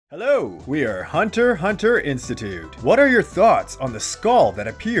Hello, we are Hunter Hunter Institute. What are your thoughts on the skull that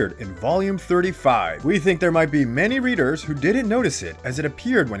appeared in volume 35? We think there might be many readers who didn't notice it as it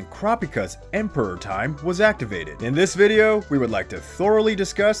appeared when Kurapika's Emperor time was activated. In this video, we would like to thoroughly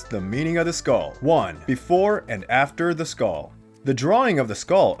discuss the meaning of the skull. 1. Before and after the skull. The drawing of the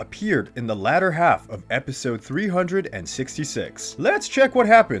skull appeared in the latter half of episode 366. Let's check what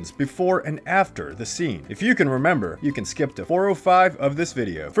happens before and after the scene. If you can remember, you can skip to 405 of this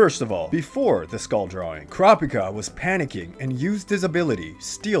video. First of all, before the skull drawing, Kurapika was panicking and used his ability,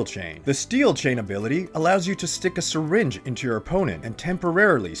 Steel Chain. The Steel Chain ability allows you to stick a syringe into your opponent and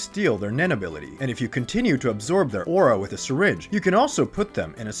temporarily steal their Nen ability. And if you continue to absorb their aura with a syringe, you can also put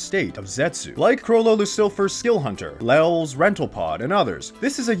them in a state of Zetsu. Like Crollo Lucifer's Skill Hunter, Lel's Rental Pod, and others.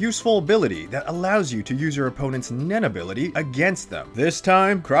 This is a useful ability that allows you to use your opponent's Nen ability against them. This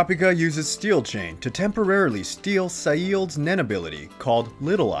time, Kurapika uses Steel Chain to temporarily steal Saeed's Nen ability, called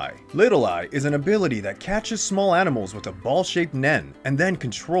Little Eye. Little Eye is an ability that catches small animals with a ball-shaped Nen, and then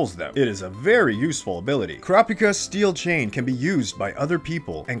controls them. It is a very useful ability. Kurapika's Steel Chain can be used by other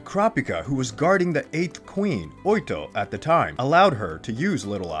people, and Kurapika, who was guarding the 8th queen, Oito, at the time, allowed her to use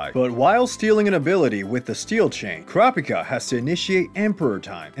Little Eye. But while stealing an ability with the Steel Chain, Kurapika has to initiate Emperor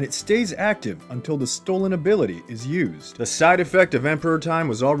Time, and it stays active until the stolen ability is used. The side effect of Emperor Time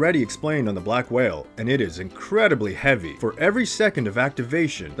was already explained on the Black Whale, and it is incredibly heavy. For every second of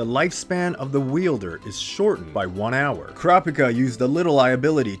activation, the lifespan of the wielder is shortened by 1 hour. Kurapika used the Little Eye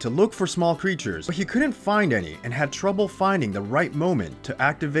ability to look for small creatures, but he couldn't find any and had trouble finding the right moment to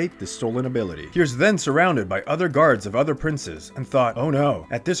activate the stolen ability. He was then surrounded by other guards of other princes and thought, oh no,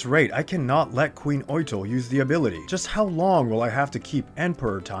 at this rate I cannot let Queen Oito use the ability. Just how long will I have to keep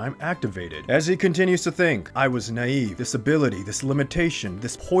Emperor Time activated? As he continues to think, I was naive. This ability, this limitation,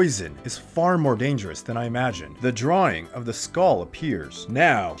 this poison is far more dangerous than I imagined. The drawing of the skull appears.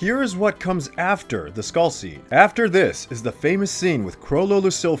 Now, here is what comes after the skull scene. After this is the famous scene with Crollo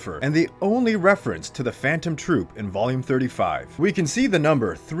Lucifer and the only reference to the Phantom Troop in volume 35. We can see the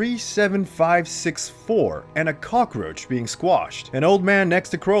number 37564 and a cockroach being squashed. An old man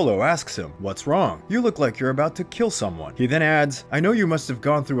next to Crollo asks him, what's wrong? You look like you're about to kill someone. He then adds, I know you must have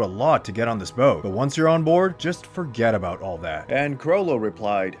gone through a lot to get on this boat, but once you're on board, just forget about all that. And Crollo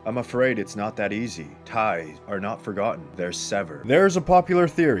replied, I'm afraid it's not that easy. Ties are not forgotten, they're severed. There's a popular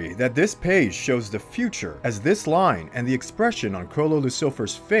theory that this page shows the future, as this line and the expression on Crollo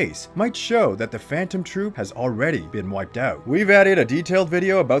Lucifer's face might show that the Phantom Troop has already been wiped out. We've added a detailed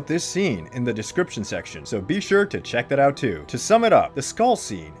video about this scene in the description section, so be sure to check that out too. To sum it up, the skull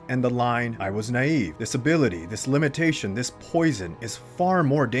scene and the line, I was naive, this ability, this limitation, this poison is far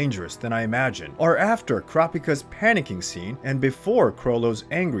more dangerous than I imagined, are after Kurapika's panicking scene and before Crollo's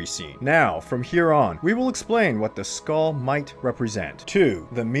angry scene. Now, from here on, we will explain what the skull might represent. 2.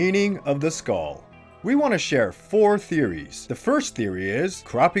 The meaning of the skull. We want to share 4 theories. The first theory is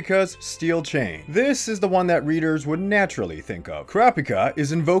Kurapika's Steel Chain. This is the one that readers would naturally think of. Kurapika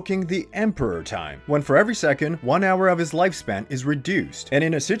is invoking the Emperor Time, when for every second, 1 hour of his lifespan is reduced, and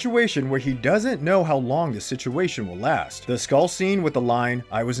in a situation where he doesn't know how long the situation will last. The skull scene with the line,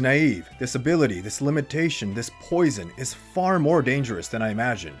 I was naive, this ability, this limitation, this poison is far more dangerous than I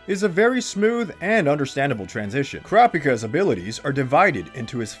imagined, is a very smooth and understandable transition. Kurapika's abilities are divided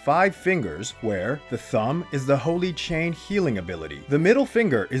into his 5 fingers, where the thumb is the Holy Chain healing ability. The middle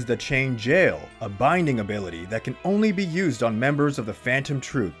finger is the Chain Jail, a binding ability that can only be used on members of the Phantom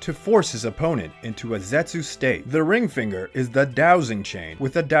Troop to force his opponent into a Zetsu state. The ring finger is the Dowsing Chain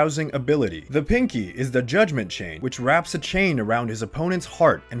with a dowsing ability. The pinky is the Judgement Chain, which wraps a chain around his opponent's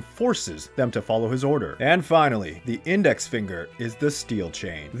heart and forces them to follow his order. And finally, the index finger is the Steel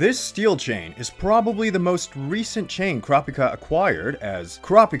Chain. This Steel Chain is probably the most recent chain Kurapika acquired, as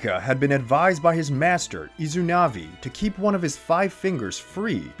Kurapika had been advised by his master, Izunavi, to keep one of his 5 fingers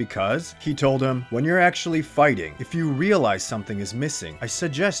free because he told him, when you're actually fighting, if you realize something is missing, I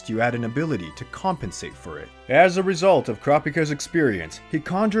suggest you add an ability to compensate for it. As a result of Kurapika's experience, he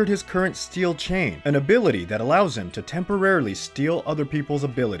conjured his current Steel Chain, an ability that allows him to temporarily steal other people's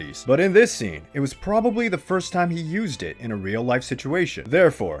abilities. But in this scene, it was probably the first time he used it in a real-life situation.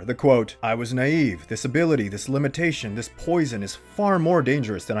 Therefore, the quote, I was naive, this ability, this limitation, this poison is far more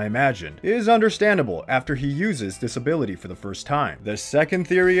dangerous than I imagined, is understandable after he uses this ability for the first time. The second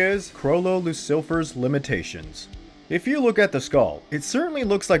theory is Crollo Lucifer's limitations. If you look at the skull, it certainly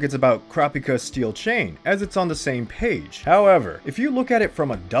looks like it's about Kurapika's steel chain, as it's on the same page. However, if you look at it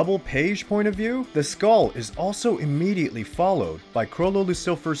from a double page point of view, the skull is also immediately followed by Chrollo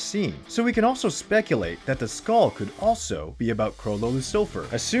Lucilfer's scene, so we can also speculate that the skull could also be about Chrollo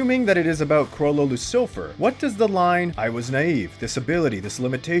Lucilfer. Assuming that it is about Chrollo Lucilfer, what does the line, "I was naive, this ability, this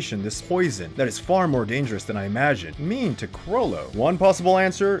limitation, this poison, that is far more dangerous than I imagined," mean to Chrollo? One possible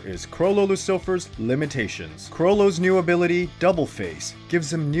answer is Chrollo Lucilfer's limitations. Chrollo's new ability, Double Face,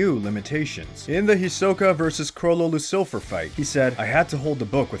 gives him new limitations. In the Hisoka vs Chrollo Lucilfer fight, he said, "I had to hold the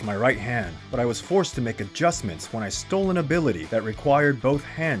book with my right hand, but I was forced to make adjustments when I stole an ability that required both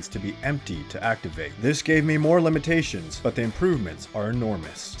hands to be empty to activate. This gave me more limitations, but the improvements are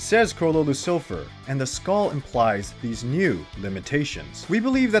enormous," says Chrollo Lucilfer, and the skull implies these new limitations. We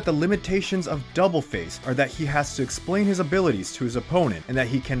believe that the limitations of Double Face are that he has to explain his abilities to his opponent and that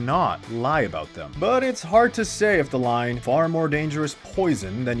he cannot lie about them. But it's hard to say if the line, "far more dangerous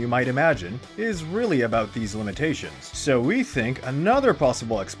poison than you might imagine," is really about these limitations. So we think another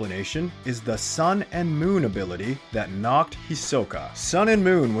possible explanation is the Sun and Moon ability that knocked Hisoka. Sun and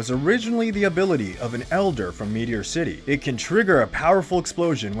Moon was originally the ability of an elder from Meteor City. It can trigger a powerful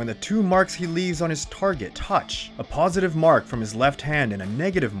explosion when the two marks he leaves on his target touch, a positive mark from his left hand and a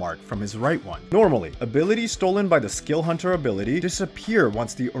negative mark from his right one. Normally, abilities stolen by the Skill Hunter ability disappear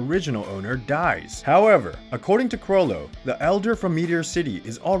once the original owner dies. However, according to Chrollo, the elder from Meteor City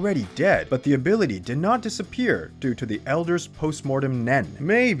is already dead, but the ability did not disappear due to the elder's postmortem nen.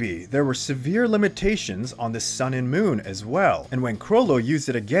 Maybe there were severe limitations on the Sun and Moon as well, and when Chrollo used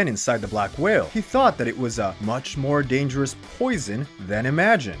it again inside the Black Whale, he thought that it was a much more dangerous poison than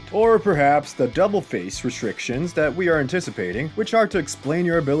imagined. Or perhaps the Double Face restrictions that we are anticipating, which are to explain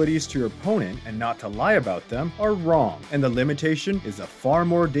your abilities to your opponent and not to lie about them, are wrong, and the limitation is a far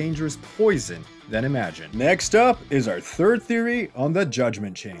more dangerous poison than imagined. Next up is our third theory on the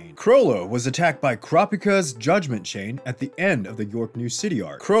Judgment Chain. Chrollo was attacked by Kurapika's Judgment Chain at the end of the York New City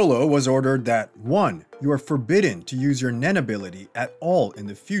arc. Chrollo was ordered that 1. You are forbidden to use your Nen ability at all in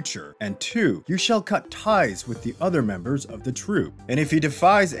the future, and 2. You shall cut ties with the other members of the troop, and if he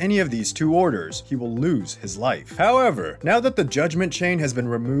defies any of these two orders, he will lose his life. However, now that the Judgment Chain has been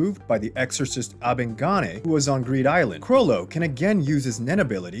removed by the exorcist Abengane, who was on Greed Island, Chrollo can again use his Nen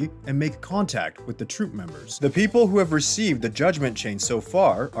ability and make contact with the troop members. The people who have received the Judgment Chain so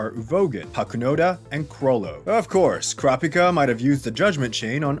far are Uvogan, Hakunoda, and Chrollo. Of course, Kurapika might have used the Judgment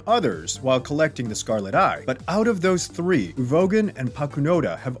Chain on others while collecting the Scarlet Eye, but out of those three, Uvogan and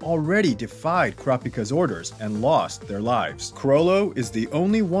Hakunoda have already defied Kurapika's orders and lost their lives. Chrollo is the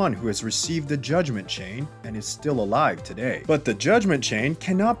only one who has received the Judgment Chain and is still alive today. But the Judgment Chain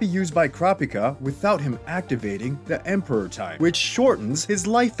cannot be used by Kurapika without him activating the Emperor Time, which shortens his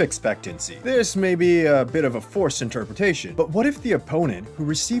life expectancy. This may be a bit of a forced interpretation, but what if the opponent who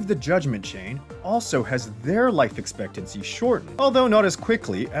received the Judgment Chain also has their life expectancy shortened, although not as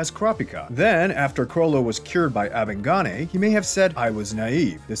quickly as Kurapika? Then, after Chrollo was cured by Abengane, he may have said, "I was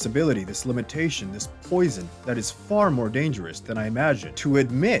naive, this ability, this limitation, this poison that is far more dangerous than I imagined," to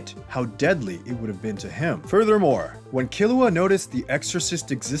admit how deadly it would have been to him. Furthermore, when Killua noticed the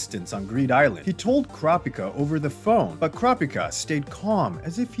exorcist existence on Greed Island, he told Kurapika over the phone, but Kurapika stayed calm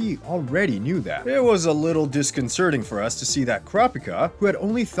as if he already knew that. It was a little disconcerting for us to see that Kurapika, who had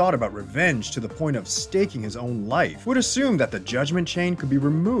only thought about revenge to the point of staking his own life, would assume that the Judgment Chain could be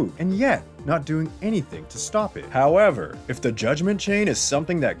removed, and yet not doing anything to stop it. However, if the Judgment Chain is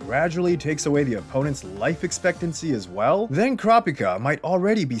something that gradually takes away the opponent's life expectancy as well, then Kurapika might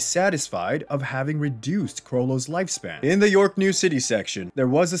already be satisfied of having reduced Chrollo's lifespan. In the York New City section, there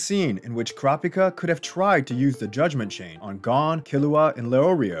was a scene in which Kurapika could have tried to use the Judgment Chain on Gon, Killua, and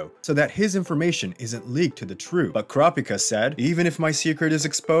Leorio so that his information isn't leaked to the troop. But Kurapika said, "Even if my secret is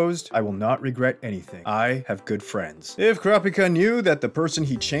exposed, I will not regret anything. I have good friends." If Kurapika knew that the person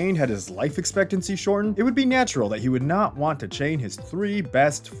he chained had his life expectancy shortened, it would be natural that he would not want to chain his 3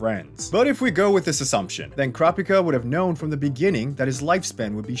 best friends. But if we go with this assumption, then Kurapika would have known from the beginning that his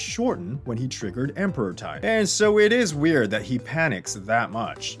lifespan would be shortened when he triggered Emperor Time. And so it is weird that he panics that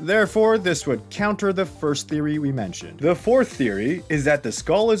much. Therefore, this would counter the first theory we mentioned. The fourth theory is that the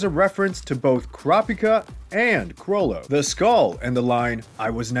skull is a reference to both Kurapika and Chrollo. The skull and the line, "I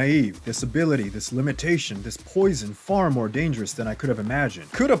was naive, this ability, this limitation, this poison far more dangerous than I could have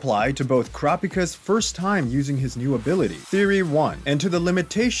imagined," could apply to both Kurapika's first time using his new ability, Theory 1, and to the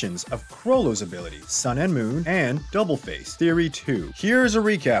limitations of Chrollo's abilities, Sun and Moon, and Double Face, Theory 2. Here's a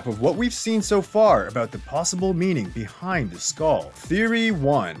recap of what we've seen so far about the possible meaning behind the skull. Theory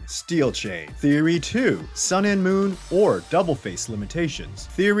 1, Steel Chain. Theory 2, Sun and Moon or Double Face limitations.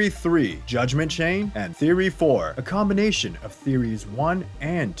 Theory 3, Judgment Chain. And Theory Theory 4, a combination of Theories 1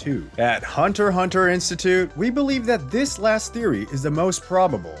 and 2. At Hunter x Hunter Institute, we believe that this last theory is the most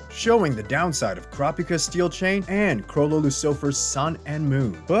probable, showing the downside of Kurapika's steel chain and Chrollo Lucifer's sun and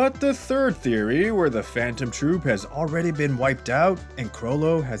moon. But the third theory, where the Phantom Troop has already been wiped out, and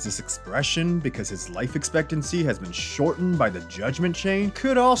Chrollo has this expression because his life expectancy has been shortened by the Judgement Chain,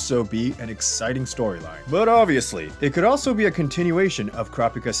 could also be an exciting storyline. But obviously, it could also be a continuation of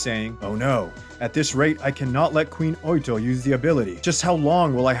Kurapika saying, "Oh no, at this rate I cannot let Queen Oito use the ability. Just how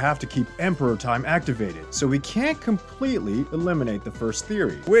long will I have to keep Emperor Time activated?" So we can't completely eliminate the first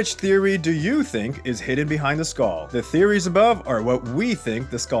theory. Which theory do you think is hidden behind the skull? The theories above are what we think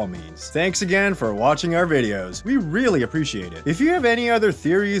the skull means. Thanks again for watching our videos. We really appreciate it. If you have any other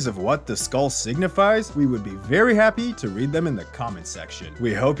theories of what the skull signifies, we would be very happy to read them in the comments section.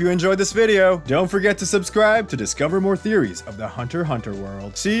 We hope you enjoyed this video. Don't forget to subscribe to discover more theories of the Hunter x Hunter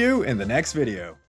world. See you in the next video.